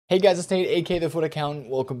Hey guys, it's Nate, aka TheFutAccountant.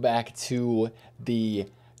 Welcome back to the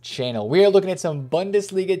channel. We are looking at some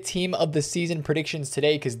Bundesliga Team of the Season predictions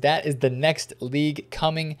today because that is the next league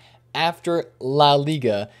coming after La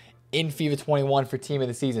Liga in FIFA 21 for Team of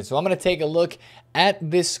the Season. So I'm going to take a look at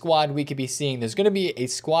this squad we could be seeing. There's going to be a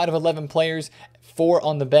squad of 11 players, 4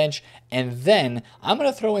 on the bench, and then I'm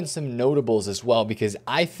going to throw in some notables as well because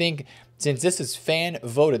I think since this is fan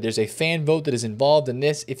voted, there's a fan vote that is involved in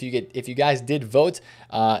this. If you guys did vote,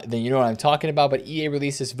 then you know what I'm talking about. But EA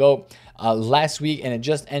released this vote last week, and it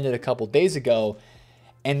just ended a couple days ago.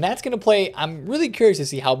 And that's going to play, I'm really curious to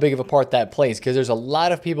see how big of a part that plays because there's a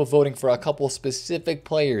lot of people voting for a couple specific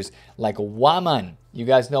players like Waman. You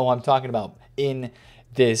guys know who I'm talking about in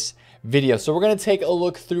this video. So we're going to take a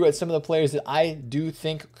look through at some of the players that I do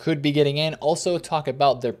think could be getting in. Also talk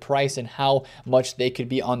about their price and how much they could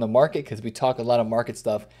be on the market because we talk a lot of market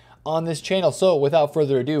stuff on this channel. So without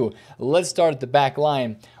further ado, let's start at the back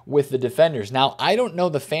line with the defenders. Now, I don't know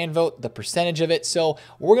the fan vote, the percentage of it, so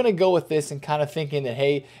we're going to go with this and kind of thinking that,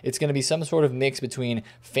 hey, it's going to be some sort of mix between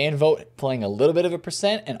fan vote playing a little bit of a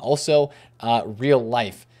percent and also real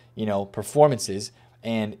life, performances.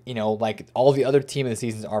 And, like all the other Team of the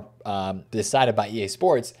Seasons are decided by EA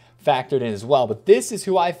Sports, factored in as well. But this is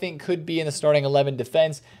who I think could be in the starting 11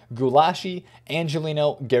 defense: Gulashi,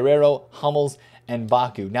 Angelino, Guerrero, Hummels, and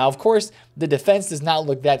Baku. Now, of course, the defense does not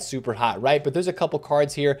look that super hot, right? But there's a couple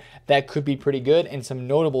cards here that could be pretty good, and some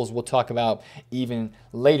notables we'll talk about even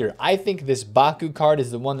later. I think this Baku card is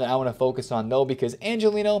the one that I want to focus on, though, because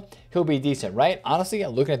Angelino, he'll be decent, right? Honestly,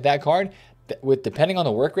 looking at that card, with depending on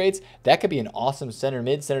the work rates, that could be an awesome center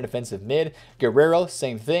defensive mid. Guerrero,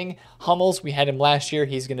 same thing. Hummels, we had him last year.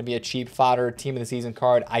 He's going to be a cheap fodder Team of the Season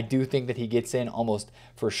card. I do think that he gets in almost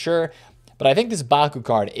for sure. But I think this Baku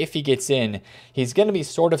card, if he gets in, he's going to be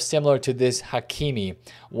sort of similar to this Hakimi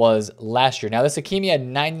was last year. Now, this Hakimi had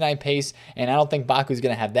 99 pace, and I don't think Baku is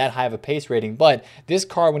going to have that high of a pace rating. But this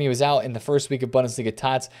card, when he was out in the first week of Bundesliga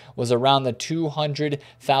TOTS, was around the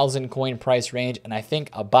 200,000 coin price range. And I think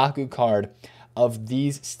a Baku card of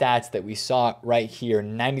these stats that we saw right here,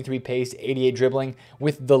 93 pace, 88 dribbling,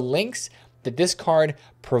 with the links that this card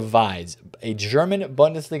provides. A German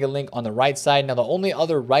Bundesliga link on the right side. Now, the only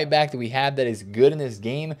other right back that we have that is good in this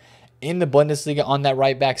game in the Bundesliga on that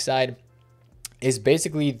right back side is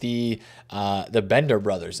basically the Bender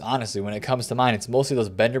brothers. Honestly, when it comes to mine, it's mostly those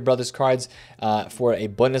Bender brothers cards for a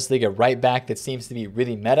Bundesliga right back that seems to be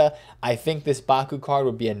really meta. I think this Baku card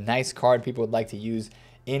would be a nice card people would like to use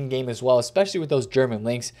in game as well, especially with those German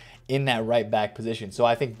links in that right back position. So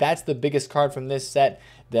I think that's the biggest card from this set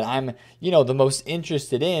that I'm, the most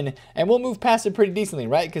interested in. And we'll move past it pretty decently,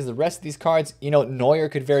 right? Because the rest of these cards, Neuer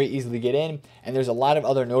could very easily get in. And there's a lot of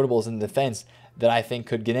other notables in the defense that I think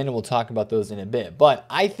could get in. And we'll talk about those in a bit. But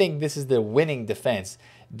I think this is the winning defense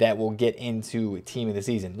that will get into Team of the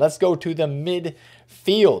Season. Let's go to the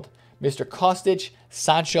midfield. Mr. Kostic,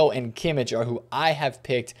 Sancho, and Kimmich are who I have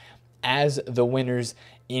picked as the winners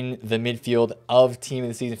in the midfield of Team of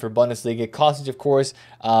the Season for Bundesliga. Kostic, of course,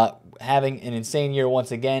 having an insane year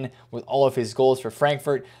once again with all of his goals for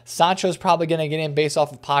Frankfurt. Sancho's probably going to get in based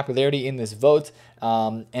off of popularity in this vote.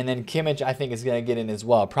 And then Kimmich, I think, is going to get in as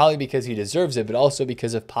well. Probably because he deserves it, but also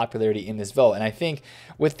because of popularity in this vote. And I think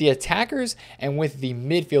with the attackers and with the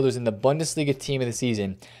midfielders in the Bundesliga Team of the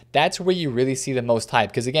Season, that's where you really see the most hype.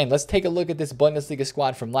 Because again, let's take a look at this Bundesliga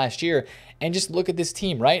squad from last year and just look at this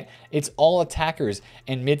team, right? It's all attackers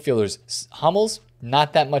and midfielders. Hummels,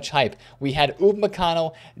 not that much hype. We had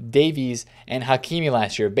Upamecano, Davies, and Hakimi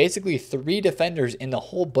last year. Basically 3 defenders in the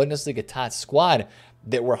whole Bundesliga TOTS squad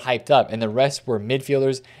that were hyped up, and the rest were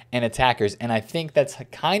midfielders and attackers. And I think that's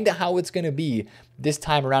kind of how it's going to be this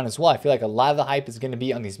time around as well. I feel like a lot of the hype is going to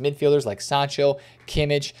be on these midfielders like Sancho,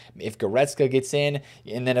 Kimmich, if Goretzka gets in,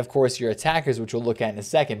 and then of course your attackers, which we'll look at in a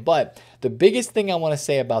second. But the biggest thing I want to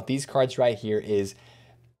say about these cards right here is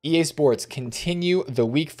EA Sports continue the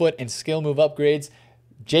weak foot and skill move upgrades.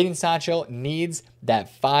 Jadon Sancho needs that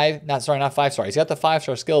He's got the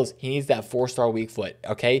 5-star skills. He needs that 4-star weak foot,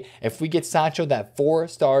 okay? If we get Sancho that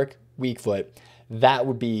 4-star weak foot, that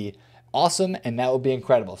would be awesome and that would be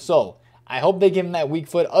incredible. So I hope they give him that weak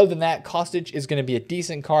foot. Other than that, Kostic is going to be a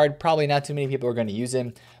decent card. Probably not too many people are going to use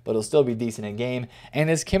him, but it'll still be decent in game. And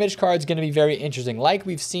this Kimmich card is going to be very interesting. Like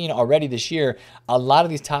we've seen already this year, a lot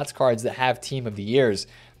of these TOTS cards that have Team of the Years,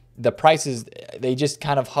 the prices, they just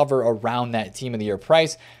kind of hover around that Team of the Year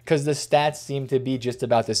price because the stats seem to be just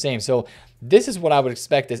about the same. So this is what I would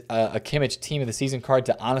expect a Kimmich Team of the Season card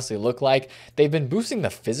to honestly look like. They've been boosting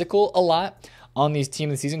the physical a lot on these team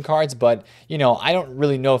of the season cards, but you know, I don't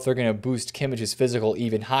really know if they're going to boost Kimmich's physical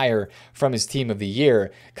even higher from his team of the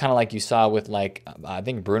year, kind of like you saw with like I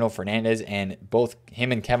think Bruno Fernandes, and both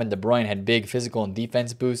him and Kevin De Bruyne had big physical and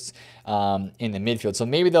defense boosts in the midfield. So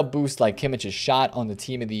maybe they'll boost like Kimmich's shot on the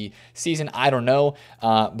team of the season. I don't know,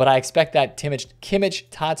 but I expect that Kimmich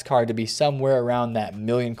TOTS card to be somewhere around that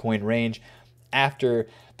million coin range after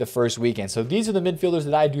the first weekend. So these are the midfielders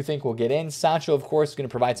that I do think will get in. Sancho, of course, is going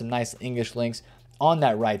to provide some nice English links on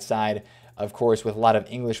that right side, of course, with a lot of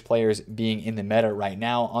English players being in the meta right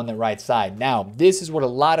now on the right side. Now, this is what a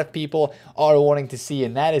lot of people are wanting to see,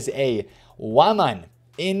 and that is a Waman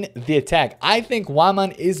in the attack. I think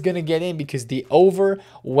Waman is going to get in because the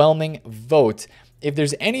overwhelming vote, if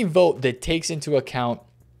there's any vote that takes into account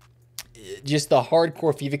just the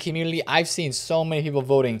hardcore FIFA community, I've seen so many people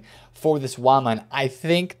voting for this Waman. I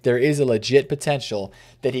think there is a legit potential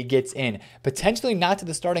that he gets in. Potentially not to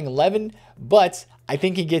the starting 11, but I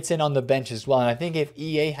think he gets in on the bench as well. And I think if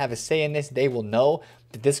EA have a say in this, they will know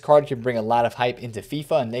that this card can bring a lot of hype into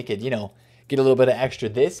FIFA, and they could, you know, get a little bit of extra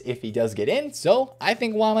this if he does get in. So I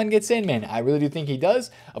think Waman gets in, man. I really do think he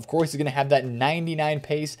does. Of course, he's going to have that 99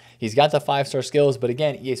 pace. He's got the 5-star skills, but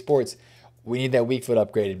again, EA Sports, we need that weak foot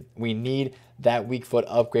upgraded. We need that weak foot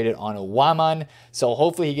upgraded on a Waman. So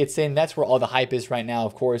hopefully he gets in. That's where all the hype is right now,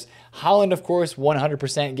 of course. Haaland, of course,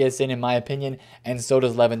 100% gets in my opinion, and so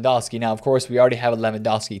does Lewandowski. Now, of course, we already have a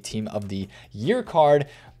Lewandowski Team of the Year card,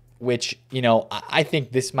 which, you know, I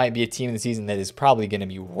think this might be a team of the season that is probably going to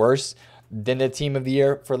be worse than the Team of the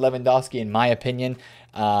Year for Lewandowski, in my opinion.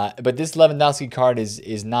 But this Lewandowski card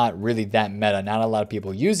is not really that meta. Not a lot of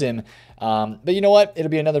people use him. But you know what? It'll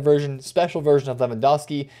be another version, special version of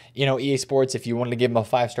Lewandowski. You know, EA Sports, if you wanted to give him a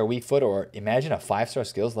 5-star weak foot, or imagine a 5-star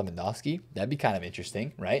skills Lewandowski, that'd be kind of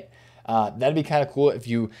interesting, right? That'd be kind of cool if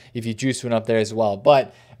you juice one up there as well.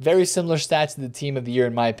 But very similar stats to the Team of the Year,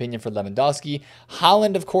 in my opinion, for Lewandowski.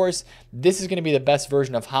 Haaland, of course, this is going to be the best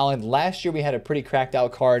version of Haaland. Last year, we had a pretty cracked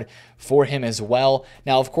out card for him as well.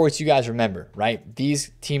 Now, of course, you guys remember, right?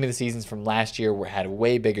 These Team of the Seasons from last year had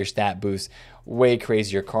way bigger stat boosts, way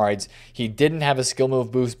crazier cards. He didn't have a skill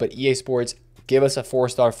move boost, but EA Sports give us a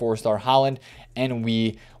 4-star Haaland, and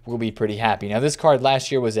we will be pretty happy. Now, this card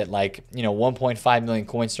last year was at like, you know, 1.5 million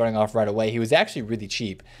coins starting off right away. He was actually really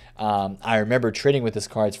cheap. I remember trading with this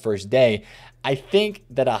card's first day. I think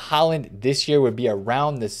that a Haaland this year would be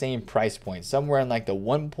around the same price point, somewhere in like the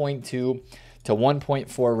 1.2 to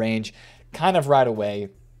 1.4 range, kind of right away.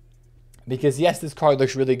 Because yes, this card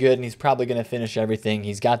looks really good, and he's probably going to finish everything.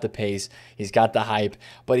 He's got the pace, he's got the hype,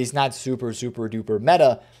 but he's not super duper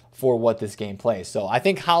meta for what this game plays. So I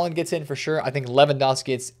think Haaland gets in for sure. I think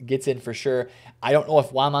Lewandowski gets in for sure. I don't know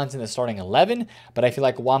if Waman's in the starting 11, but I feel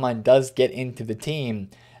like Waman does get into the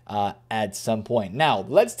team at some point. Now,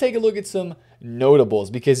 let's take a look at some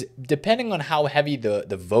notables, because depending on how heavy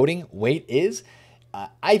the voting weight is,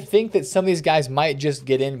 I think that some of these guys might just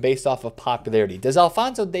get in based off of popularity. Does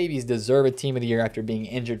Alphonso Davies deserve a Team of the Year after being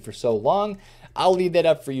injured for so long? I'll leave that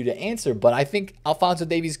up for you to answer, but I think Alphonso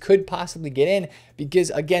Davies could possibly get in because,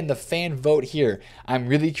 again, the fan vote here, I'm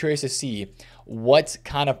really curious to see what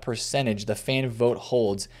kind of percentage the fan vote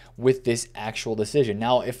holds with this actual decision.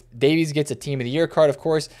 Now, if Davies gets a Team of the Year card, of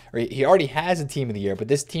course, or he already has a Team of the Year, but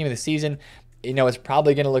this Team of the Season, you know, it's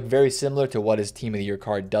probably going to look very similar to what his Team of the Year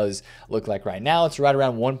card does look like right now. It's right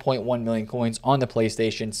around 1.1 million coins on the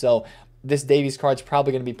PlayStation. So this Davies card is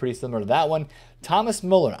probably going to be pretty similar to that one. Thomas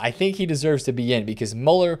Muller, I think he deserves to be in because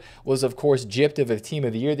Muller was, of course, gypped of a Team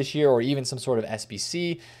of the Year this year, or even some sort of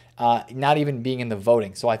SBC, not even being in the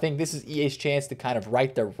voting. So I think this is EA's chance to kind of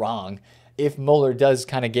right the wrong if Muller does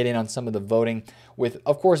kind of get in on some of the voting. With,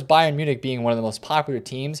 of course, Bayern Munich being one of the most popular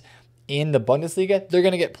teams in the Bundesliga, they're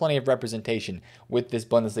going to get plenty of representation with this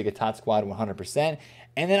Bundesliga TOTS squad 100%.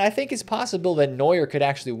 And then I think it's possible that Neuer could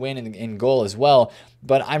actually win in goal as well.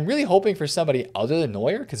 But I'm really hoping for somebody other than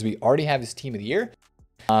Neuer because we already have his Team of the Year.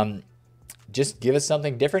 Just give us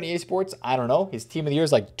something different, EA Sports. I don't know. His Team of the Year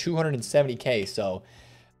is like 270K. So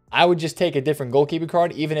I would just take a different goalkeeper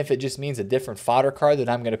card, even if it just means a different fodder card that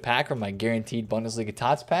I'm going to pack from my guaranteed Bundesliga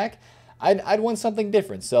TOTS pack. I'd want something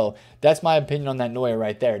different. So that's my opinion on that Neuer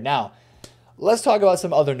right there. Now, let's talk about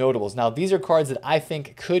some other notables. Now, these are cards that I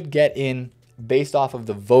think could get in based off of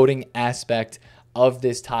the voting aspect of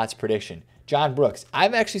this TOTS prediction. John Brooks.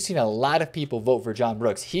 I've actually seen a lot of people vote for John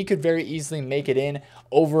Brooks. He could very easily make it in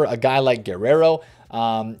over a guy like Guerrero,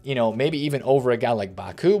 you know, maybe even over a guy like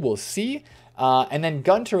Baku. We'll see. And then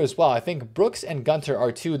Gunter as well. I think Brooks and Gunter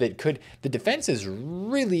are two that could, the defense is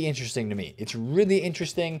really interesting to me. It's really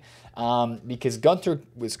interesting because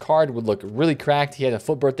Gunter's card would look really cracked. He had a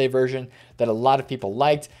foot birthday version that a lot of people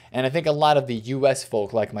liked. And I think a lot of the US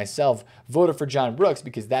folk like myself voted for John Brooks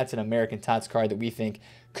because that's an American TOTS card that we think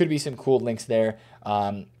could be some cool links there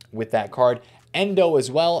with that card. Endo as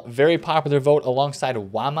well, very popular vote alongside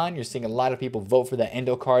Waman. You're seeing a lot of people vote for that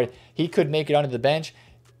Endo card. He could make it onto the bench.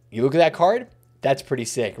 You look at that card, that's pretty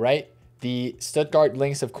sick, right? The Stuttgart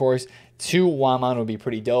links, of course, to Waman would be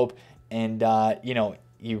pretty dope. And, you know,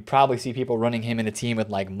 you probably see people running him in a team with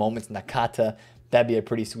like Moments Nakata. That'd be a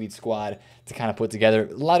pretty sweet squad to kind of put together.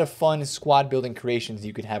 A lot of fun squad building creations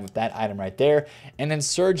you could have with that item right there. And then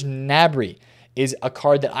Serge Gnabry is a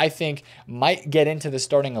card that I think might get into the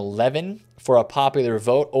starting 11 for a popular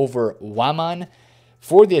vote over Waman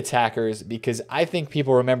for the attackers, because I think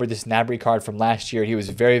people remember this Gnabry card from last year. He was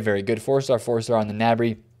very, very good. 4-star on the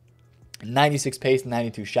Gnabry. 96 pace,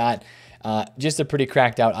 92 shot. Just a pretty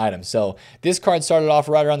cracked out item. So this card started off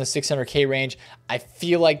right around the 600K range. I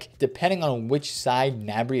feel like depending on which side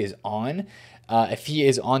Gnabry is on, if he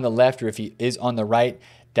is on the left or if he is on the right,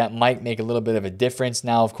 that might make a little bit of a difference.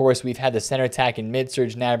 Now, of course, we've had the center attack in mid,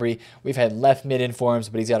 Serge Gnabry. We've had left mid informs,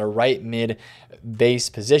 but he's got a right mid base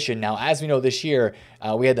position. Now, as we know this year,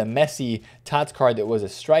 we had the Messi TOTS card that was a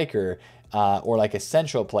striker or like a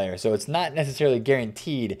central player. So it's not necessarily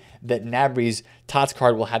guaranteed that Gnabry's TOTS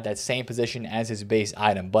card will have that same position as his base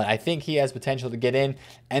item. But I think he has potential to get in.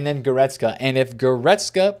 And then Goretzka. And if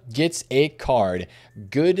Goretzka gets a card,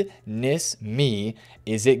 goodness me,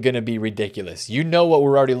 is it going to be ridiculous. You know what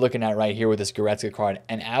we're already looking at right here with this Goretzka card.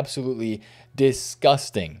 An absolutely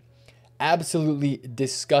disgusting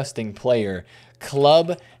player.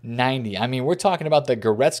 Club 90. I mean, we're talking about the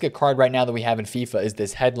Goretzka card right now that we have in FIFA is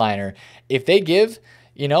this headliner. If they give,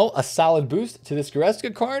 you know, a solid boost to this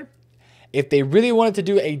Goretzka card, if they really wanted to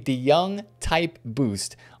do a De Jong type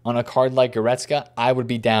boost on a card like Goretzka, I would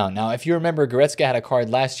be down. Now, if you remember, Goretzka had a card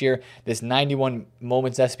last year, this 91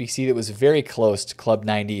 Moments SBC that was very close to Club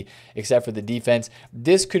 90, except for the defense.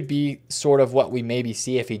 This could be sort of what we maybe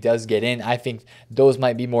see if he does get in. I think those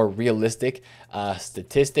might be more realistic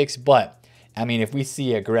statistics, but I mean, if we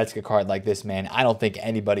see a Goretzka card like this, man, I don't think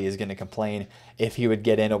anybody is going to complain if he would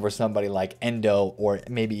get in over somebody like Endo or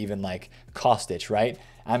maybe even like Kostic, right?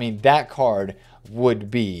 I mean, that card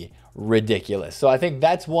would be ridiculous. So I think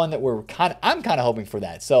that's one that I'm kind of hoping for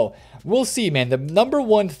that. So we'll see, man. The number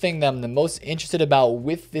one thing that I'm the most interested about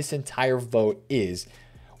with this entire vote is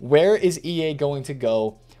where is EA going to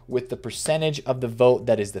go with the percentage of the vote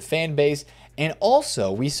that is the fan base. And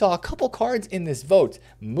also, we saw a couple cards in this vote,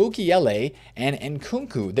 Mukiele and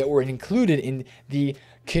Nkunku, that were included in the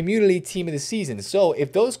community team of the season. So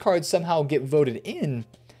if those cards somehow get voted in,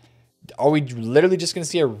 are we literally just going to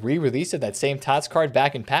see a re-release of that same TOTS card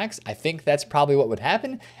back in packs? I think that's probably what would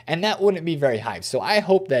happen, and that wouldn't be very hype. So I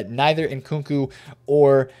hope that neither Nkunku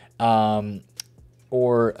or Mukiele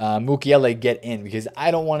get in, because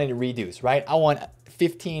I don't want it to reduce, right? I want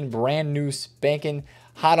 15 brand new spanking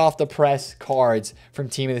hot off the press cards from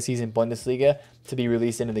Team of the Season Bundesliga to be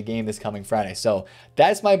released into the game this coming Friday. So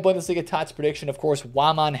that's my Bundesliga TOTS prediction. Of course,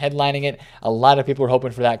 Waman headlining it. A lot of people are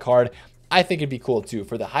hoping for that card. I think it'd be cool too.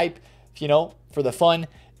 For the hype, you know, for the fun,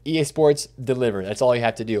 EA Sports deliver. That's all you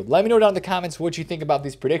have to do. Let me know down in the comments what you think about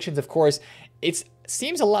these predictions. Of course, it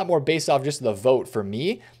seems a lot more based off just the vote for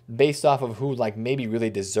me, based off of who like maybe really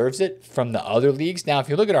deserves it from the other leagues. Now, if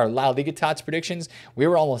you look at our La Liga TOTS predictions, we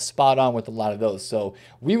were almost spot on with a lot of those. So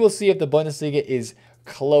we will see if the Bundesliga is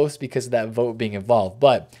close because of that vote being involved.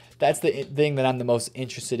 But that's the thing that I'm the most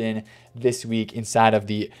interested in this week inside of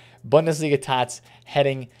the Bundesliga TOTS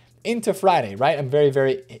heading into Friday, right? I'm very,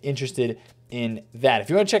 very interested in that. If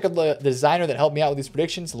you want to check out the designer that helped me out with these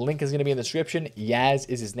predictions, the link is going to be in the description. Yaz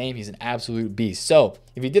is his name. He's an absolute beast. So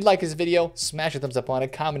if you did like this video, smash a thumbs up on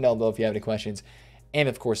it. Comment down below if you have any questions. And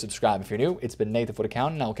of course, subscribe if you're new. It's been Nate, the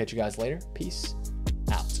FutAccountant, and I will catch you guys later. Peace.